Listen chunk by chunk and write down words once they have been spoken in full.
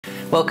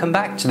Welcome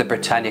back to the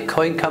Britannia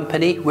Coin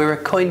Company. We're a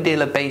coin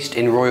dealer based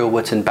in Royal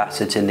Wootton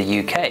Bassett in the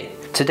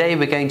UK. Today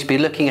we're going to be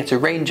looking at a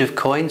range of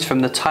coins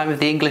from the time of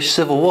the English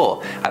Civil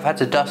War. I've had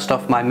to dust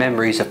off my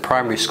memories of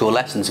primary school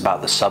lessons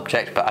about the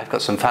subject, but I've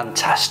got some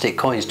fantastic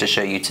coins to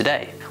show you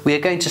today. We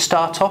are going to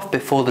start off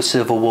before the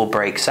Civil War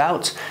breaks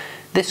out.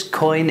 This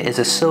coin is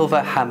a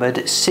silver hammered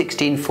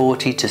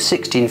 1640 to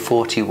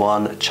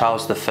 1641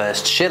 Charles I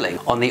shilling.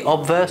 On the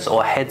obverse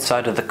or head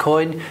side of the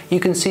coin, you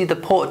can see the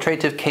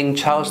portrait of King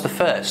Charles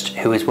I,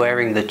 who is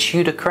wearing the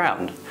Tudor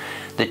crown.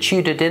 The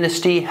Tudor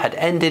dynasty had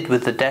ended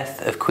with the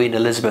death of Queen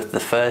Elizabeth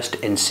I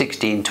in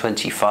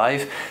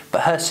 1625,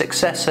 but her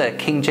successor,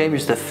 King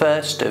James I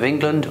of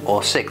England,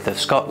 or 6th of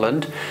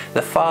Scotland,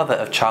 the father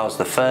of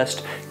Charles I,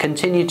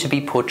 continued to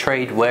be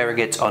portrayed wearing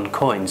it on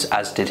coins,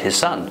 as did his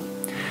son.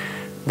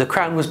 The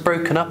crown was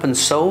broken up and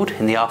sold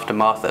in the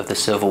aftermath of the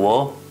Civil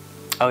War.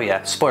 Oh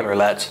yeah, spoiler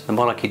alert, the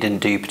monarchy didn't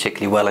do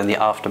particularly well in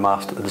the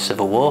aftermath of the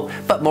Civil War,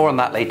 but more on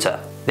that later.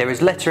 There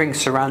is lettering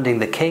surrounding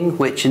the king,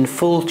 which in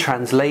full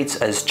translates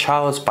as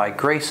Charles by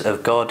grace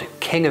of God,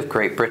 King of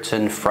Great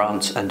Britain,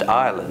 France and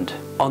Ireland.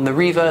 On the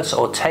reverse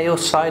or tail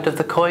side of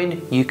the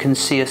coin, you can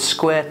see a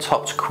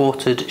square-topped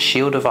quartered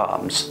shield of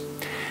arms.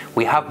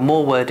 We have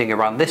more wording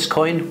around this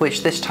coin,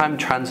 which this time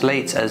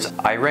translates as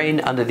I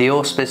reign under the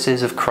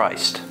auspices of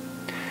Christ.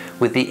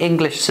 With the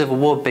English Civil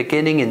War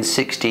beginning in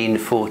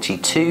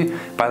 1642,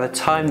 by the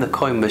time the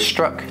coin was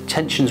struck,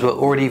 tensions were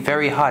already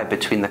very high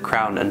between the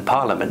Crown and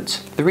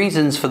Parliament. The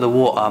reasons for the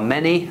war are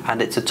many,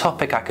 and it's a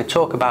topic I could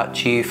talk about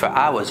to you for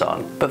hours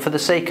on, but for the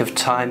sake of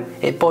time,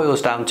 it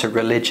boils down to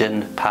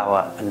religion,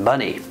 power and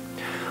money.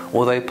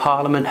 Although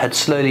Parliament had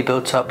slowly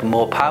built up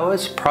more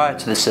powers prior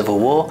to the Civil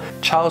War,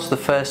 Charles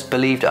I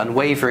believed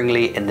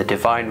unwaveringly in the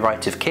divine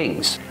right of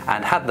kings,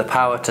 and had the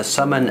power to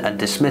summon and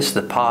dismiss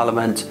the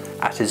Parliament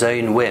at his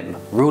own whim,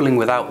 ruling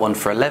without one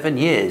for 11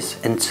 years,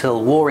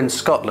 until war in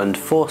Scotland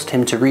forced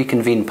him to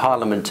reconvene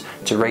Parliament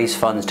to raise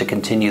funds to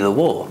continue the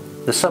war.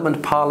 The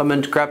summoned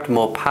Parliament grabbed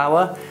more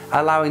power,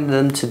 allowing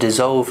them to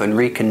dissolve and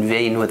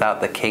reconvene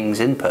without the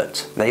king's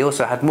input. They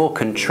also had more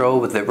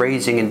control with the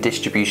raising and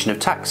distribution of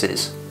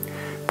taxes.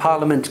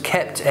 Parliament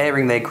kept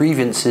airing their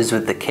grievances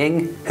with the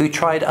king, who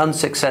tried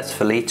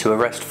unsuccessfully to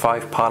arrest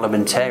 5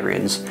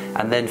 parliamentarians,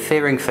 and then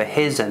fearing for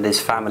his and his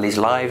family's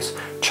lives,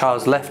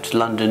 Charles left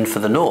London for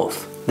the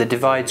north. The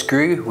divides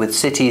grew, with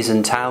cities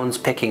and towns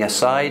picking a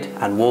side,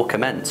 and war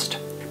commenced.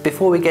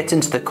 Before we get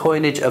into the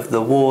coinage of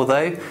the war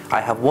though,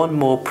 I have one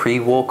more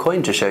pre-war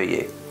coin to show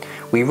you.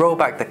 We roll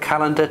back the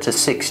calendar to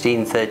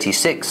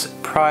 1636,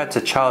 prior to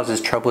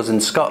Charles's troubles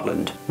in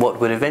Scotland, what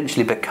would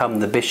eventually become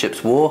the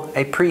Bishops' War,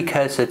 a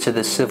precursor to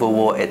the Civil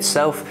War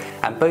itself,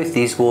 and both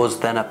these wars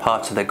then are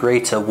part of the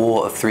Greater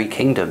War of Three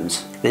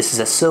Kingdoms. This is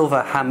a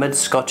silver hammered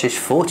Scottish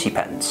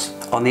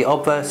 40p. On the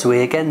obverse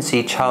we again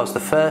see Charles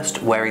I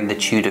wearing the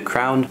Tudor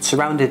crown,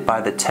 surrounded by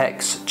the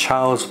text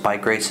Charles by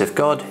grace of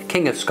God,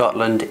 King of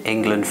Scotland,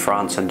 England,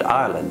 France and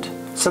Ireland.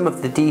 Some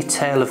of the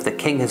detail of the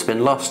king has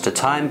been lost to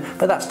time,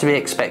 but that's to be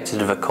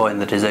expected of a coin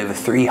that is over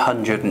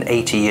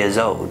 380 years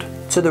old.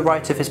 To the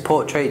right of his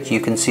portrait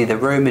you can see the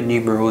Roman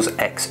numerals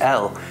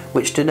XL,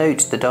 which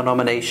denotes the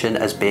denomination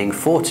as being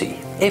 40.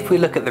 If we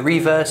look at the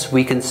reverse,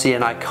 we can see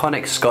an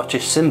iconic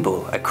Scottish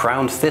symbol, a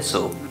crowned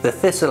thistle. The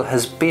thistle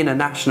has been a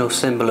national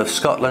symbol of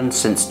Scotland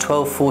since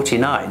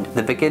 1249,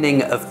 the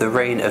beginning of the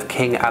reign of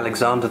King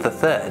Alexander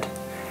III.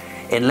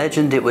 In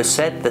legend it was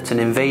said that an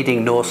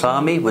invading Norse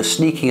army was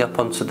sneaking up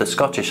onto the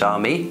Scottish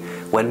army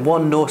when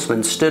one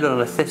Norseman stood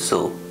on a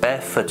thistle,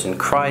 barefoot, and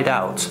cried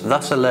out,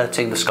 thus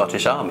alerting the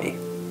Scottish army.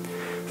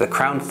 The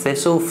crowned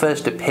thistle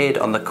first appeared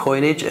on the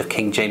coinage of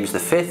King James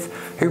V,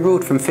 who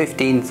ruled from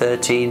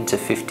 1513 to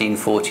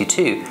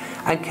 1542,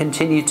 and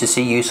continued to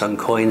see use on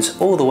coins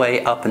all the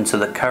way up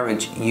until the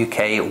current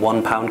UK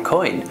 £1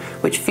 coin,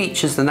 which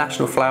features the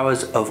national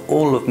flowers of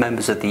all of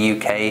members of the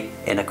UK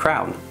in a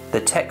crown. The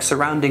text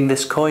surrounding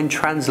this coin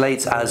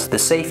translates as "the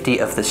safety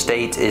of the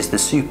state is the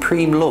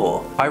supreme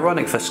law."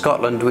 Ironic for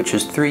Scotland, which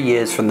was 3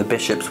 years from the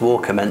Bishops' War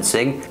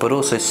commencing, but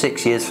also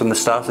 6 years from the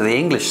start of the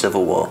English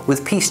Civil War.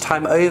 With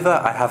peacetime over,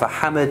 I have a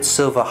hammered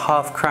silver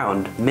half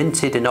crown,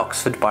 minted in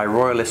Oxford by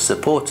royalist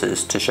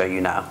supporters, to show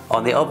you now.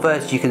 On the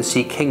obverse you can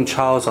see King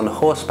Charles on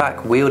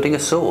horseback wielding a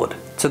sword.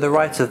 To the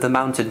right of the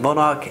mounted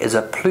monarch is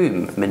a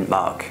plume mint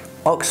mark.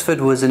 Oxford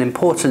was an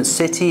important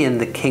city in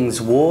the King's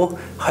War,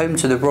 home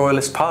to the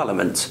Royalist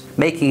Parliament,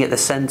 making it the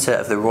centre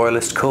of the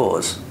Royalist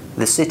cause.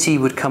 The city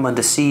would come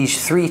under siege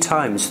 3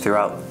 times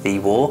throughout the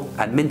war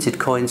and minted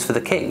coins for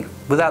the king.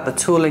 Without the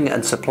tooling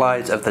and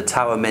supplies of the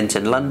Tower Mint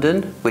in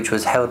London, which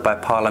was held by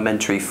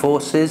parliamentary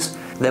forces,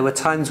 there were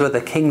times where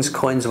the king's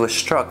coins were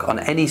struck on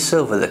any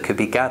silver that could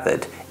be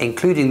gathered,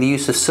 including the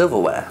use of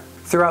silverware.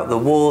 Throughout the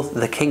war,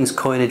 the king's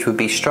coinage would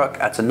be struck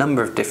at a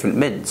number of different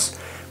mints,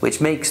 which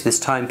makes this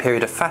time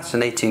period a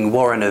fascinating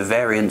warren of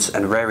variants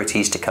and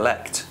rarities to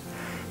collect.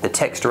 The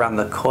text around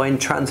the coin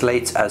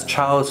translates as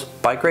Charles,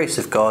 by grace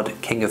of God,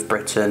 King of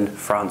Britain,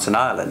 France and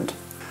Ireland.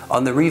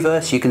 On the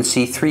reverse you can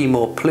see 3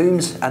 more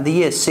plumes and the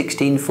year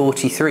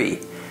 1643.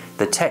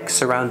 The text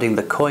surrounding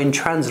the coin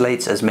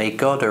translates as "May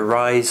God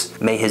arise,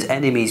 may his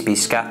enemies be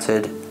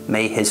scattered,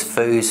 may his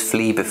foes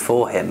flee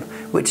before him,"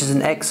 which is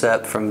an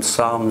excerpt from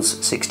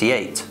Psalms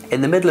 68. In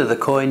the middle of the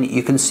coin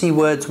you can see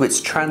words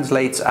which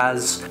translates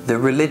as "the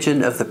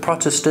religion of the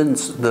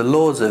Protestants, the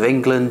laws of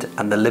England,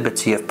 and the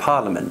liberty of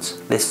Parliament."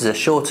 This is a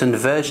shortened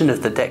version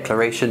of the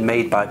declaration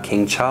made by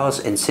King Charles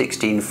in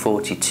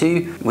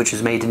 1642, which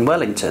was made in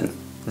Wellington.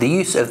 The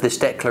use of this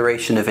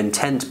declaration of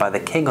intent by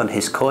the king on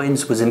his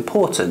coins was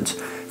important,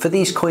 for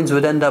these coins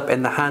would end up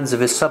in the hands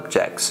of his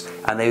subjects,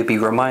 and they would be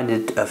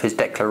reminded of his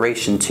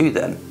declaration to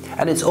them.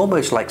 And it's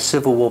almost like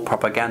Civil War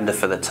propaganda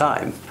for the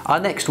time. Our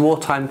next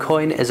wartime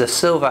coin is a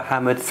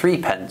silver-hammered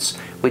 3p,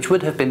 which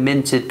would have been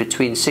minted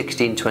between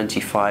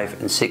 1625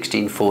 and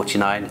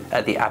 1649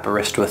 at the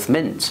Aberystwyth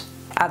Mint.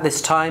 At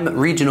this time,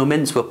 regional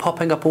mints were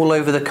popping up all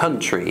over the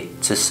country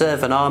to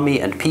serve an army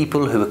and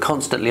people who were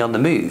constantly on the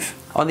move.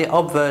 On the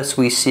obverse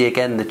we see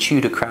again the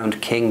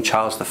Tudor-crowned King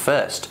Charles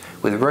I,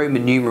 with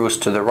Roman numerals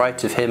to the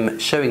right of him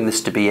showing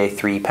this to be a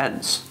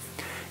 3p.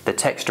 The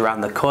text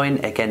around the coin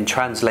again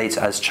translates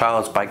as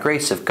 "Charles by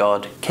grace of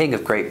God, King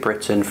of Great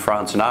Britain,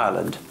 France and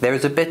Ireland." There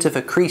is a bit of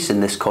a crease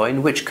in this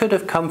coin which could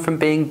have come from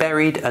being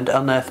buried and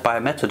unearthed by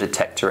a metal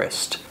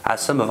detectorist, as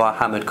some of our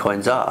hammered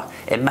coins are.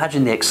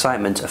 Imagine the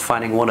excitement of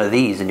finding one of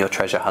these in your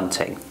treasure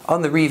hunting.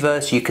 On the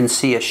reverse you can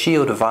see a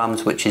shield of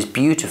arms which is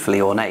beautifully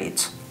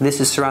ornate.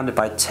 This is surrounded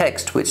by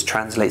text which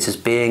translates as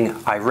being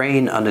 "I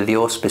reign under the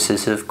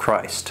auspices of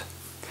Christ."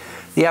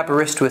 The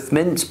Aberystwyth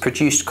Mint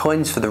produced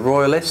coins for the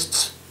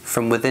Royalists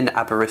from within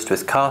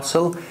Aberystwyth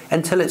Castle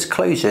until its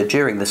closure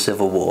during the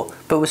Civil War,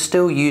 but was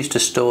still used to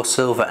store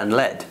silver and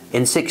lead.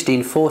 In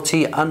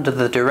 1640, under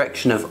the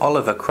direction of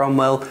Oliver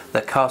Cromwell, the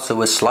castle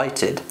was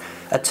slighted,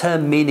 a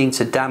term meaning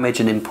to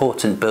damage an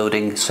important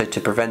building so to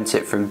prevent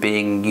it from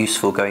being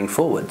useful going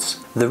forwards.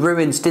 The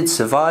ruins did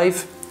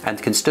survive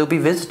and can still be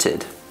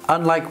visited.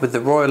 Unlike with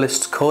the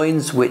Royalists'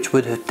 coins, which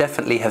would have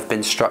definitely have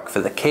been struck for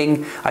the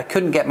king, I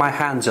couldn't get my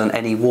hands on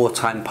any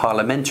wartime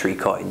parliamentary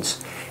coins.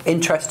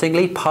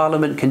 Interestingly,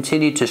 Parliament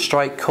continued to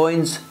strike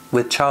coins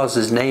with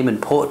Charles's name and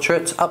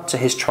portrait up to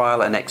his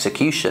trial and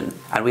execution,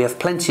 and we have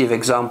plenty of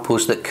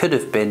examples that could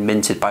have been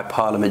minted by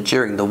Parliament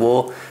during the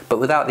war, but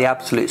without the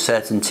absolute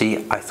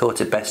certainty, I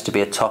thought it best to be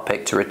a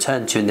topic to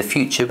return to in the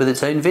future with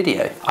its own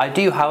video. I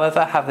do,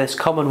 however, have this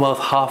Commonwealth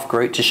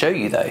half-groat to show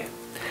you though.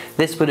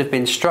 This would have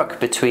been struck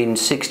between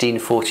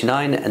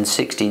 1649 and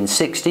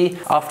 1660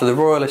 after the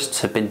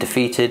Royalists had been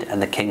defeated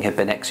and the king had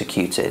been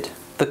executed.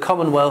 The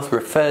Commonwealth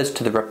refers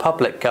to the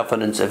Republic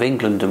governance of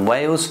England and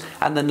Wales,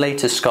 and then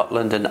later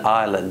Scotland and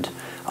Ireland,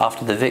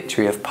 after the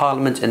victory of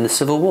Parliament in the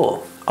Civil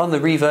War. On the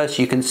reverse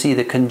you can see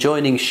the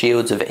conjoining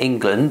shields of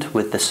England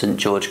with the St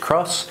George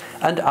Cross,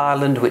 and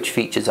Ireland, which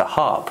features a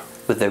harp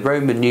with the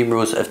Roman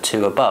numerals of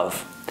 2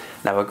 above.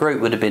 Now a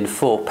groat would have been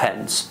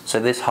 4p, so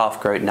this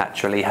half groat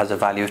naturally has a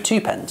value of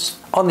 2p.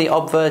 On the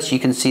obverse you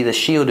can see the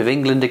shield of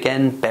England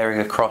again bearing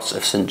a cross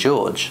of St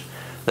George.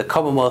 The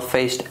Commonwealth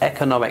faced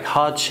economic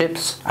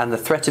hardships and the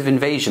threat of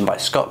invasion by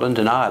Scotland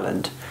and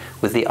Ireland,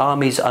 with the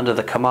armies under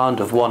the command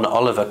of one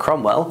Oliver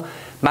Cromwell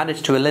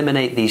managed to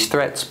eliminate these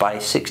threats by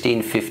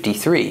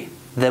 1653.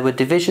 There were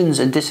divisions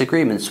and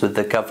disagreements with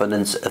the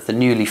governance of the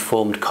newly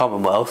formed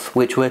Commonwealth,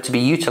 which were to be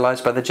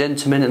utilised by the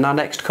gentlemen in our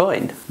next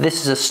coin.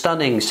 This is a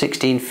stunning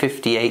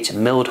 1658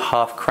 milled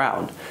half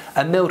crown,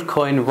 a milled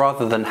coin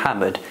rather than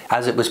hammered,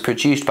 as it was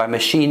produced by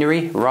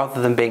machinery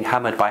rather than being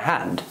hammered by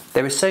hand.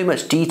 There is so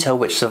much detail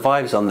which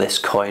survives on this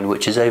coin,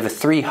 which is over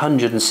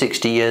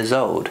 360 years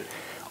old.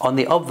 On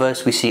the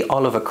obverse we see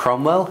Oliver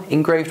Cromwell,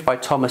 engraved by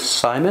Thomas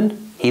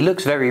Simon. He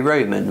looks very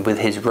Roman with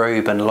his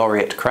robe and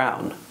laureate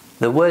crown.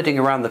 The wording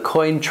around the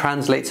coin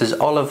translates as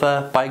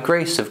 "Oliver, by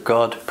grace of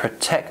God,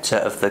 protector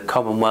of the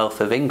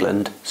Commonwealth of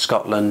England,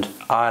 Scotland,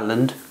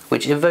 Ireland,"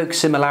 which evokes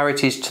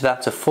similarities to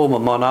that of former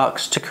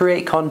monarchs to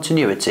create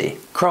continuity.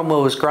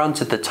 Cromwell was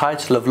granted the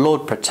title of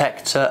Lord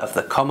Protector of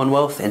the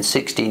Commonwealth in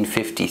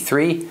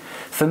 1653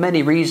 for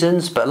many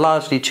reasons, but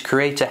largely to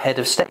create a head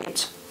of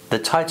state. The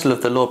title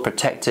of the Lord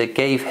Protector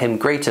gave him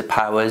greater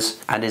powers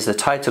and is the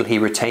title he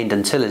retained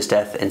until his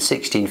death in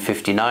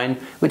 1659,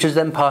 which was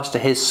then passed to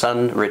his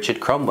son Richard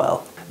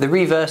Cromwell. The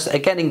reverse,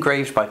 again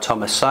engraved by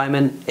Thomas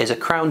Simon, is a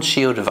crowned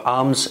shield of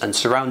arms and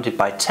surrounded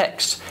by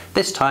text,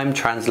 this time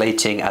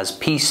translating as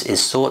 "Peace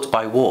is sought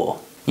by war."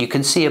 You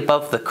can see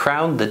above the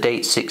crown the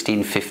date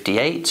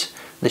 1658.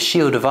 The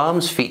shield of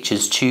arms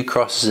features 2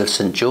 crosses of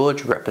St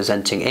George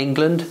representing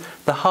England,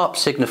 the harp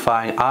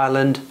signifying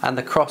Ireland, and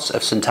the cross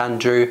of St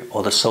Andrew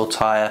or the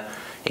saltire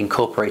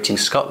incorporating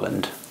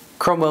Scotland.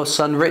 Cromwell's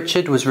son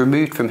Richard was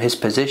removed from his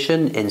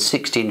position in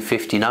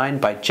 1659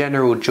 by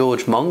General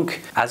George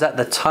Monk, as at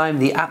the time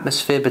the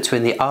atmosphere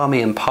between the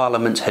army and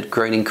Parliament had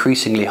grown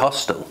increasingly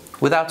hostile.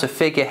 Without a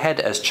figurehead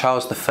as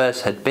Charles I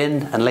had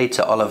been, and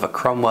later Oliver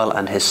Cromwell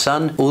and his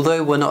son,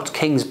 although were not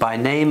kings by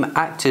name,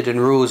 acted and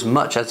rules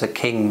much as a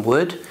king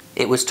would,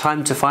 it was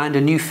time to find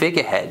a new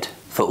figurehead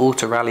for all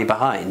to rally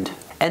behind.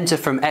 Enter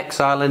from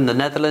exile in the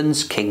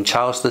Netherlands, King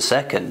Charles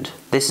II.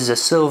 This is a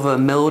silver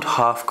milled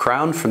half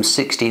crown from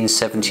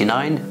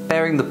 1679,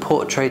 bearing the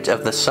portrait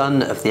of the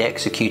son of the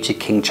executed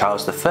King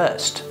Charles I.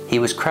 He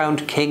was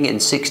crowned king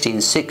in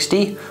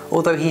 1660,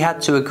 although he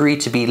had to agree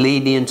to be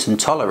lenient and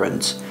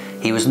tolerant.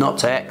 He was not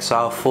to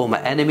exile former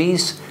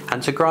enemies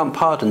and to grant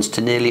pardons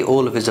to nearly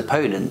all of his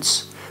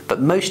opponents,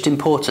 but most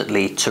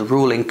importantly to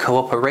rule in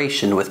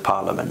cooperation with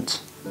Parliament.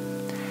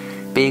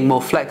 Being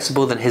more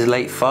flexible than his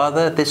late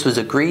father, this was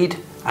agreed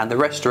and the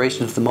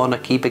restoration of the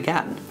monarchy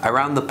began.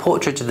 Around the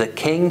portrait of the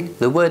king,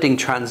 the wording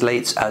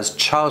translates as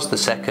Charles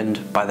II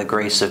by the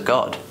grace of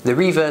God. The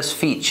reverse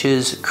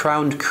features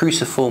crowned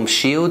cruciform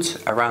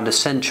shields around a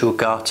central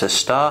garter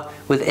star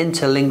with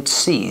interlinked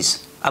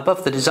C's.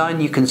 Above the design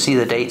you can see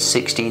the date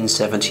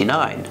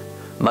 1679.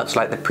 Much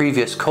like the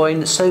previous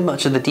coin, so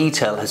much of the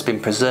detail has been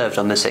preserved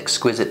on this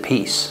exquisite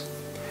piece.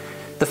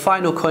 The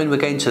final coin we're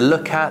going to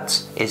look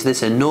at is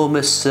this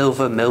enormous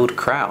silver milled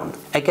crown,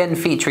 again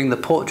featuring the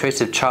portrait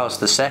of Charles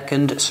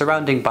II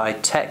surrounding by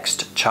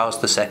text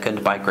Charles II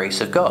by grace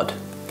of God.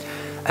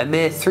 A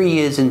mere 3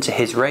 years into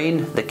his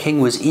reign, the king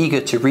was eager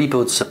to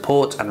rebuild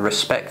support and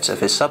respect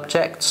of his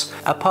subjects,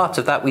 a part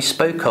of that we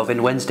spoke of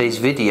in Wednesday's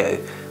video,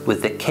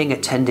 with the king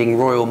attending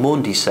royal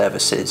Maundy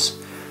services.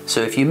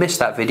 So if you missed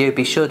that video,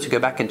 be sure to go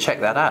back and check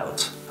that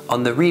out.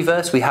 On the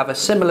reverse we have a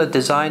similar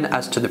design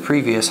as to the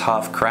previous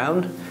half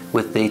crown,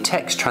 with the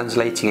text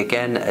translating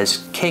again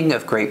as King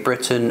of Great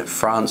Britain,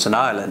 France and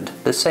Ireland,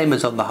 the same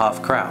as on the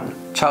half crown.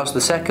 Charles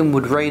II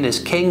would reign as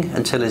king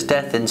until his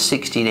death in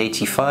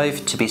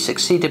 1685, to be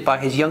succeeded by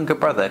his younger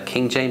brother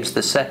King James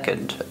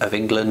II of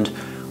England,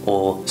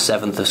 or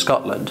 7th of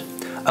Scotland,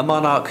 a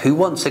monarch who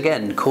once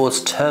again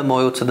caused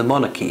turmoil to the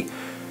monarchy.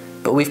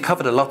 But we've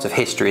covered a lot of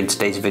history in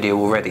today's video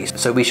already,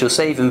 so we shall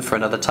save him for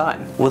another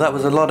time. Well, that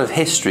was a lot of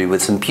history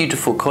with some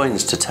beautiful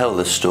coins to tell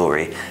the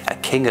story. A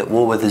king at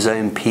war with his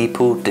own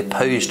people,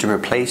 deposed and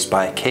replaced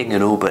by a king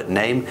in all but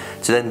name,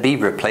 to then be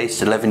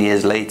replaced 11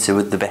 years later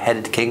with the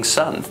beheaded king's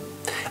son.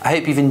 I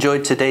hope you've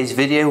enjoyed today's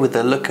video with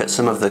a look at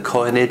some of the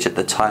coinage at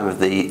the time of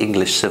the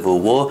English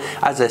Civil War.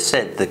 As I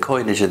said, the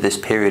coinage of this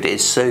period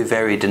is so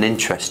varied and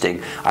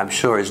interesting. I'm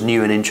sure as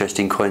new and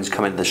interesting coins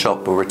come into the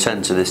shop, we'll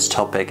return to this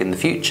topic in the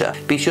future.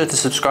 Be sure to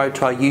subscribe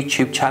to our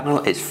YouTube channel.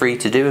 It's free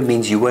to do and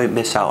means you won't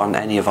miss out on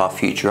any of our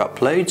future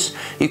uploads.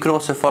 You can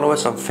also follow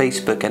us on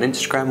Facebook and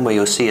Instagram, where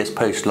you'll see us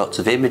post lots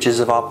of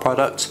images of our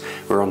products.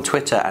 We're on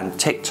Twitter and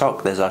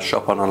TikTok. There's our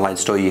shop and online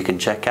store you can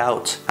check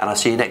out. And I'll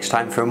see you next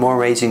time for more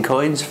amazing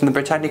coins from the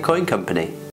Britannia Coin Company.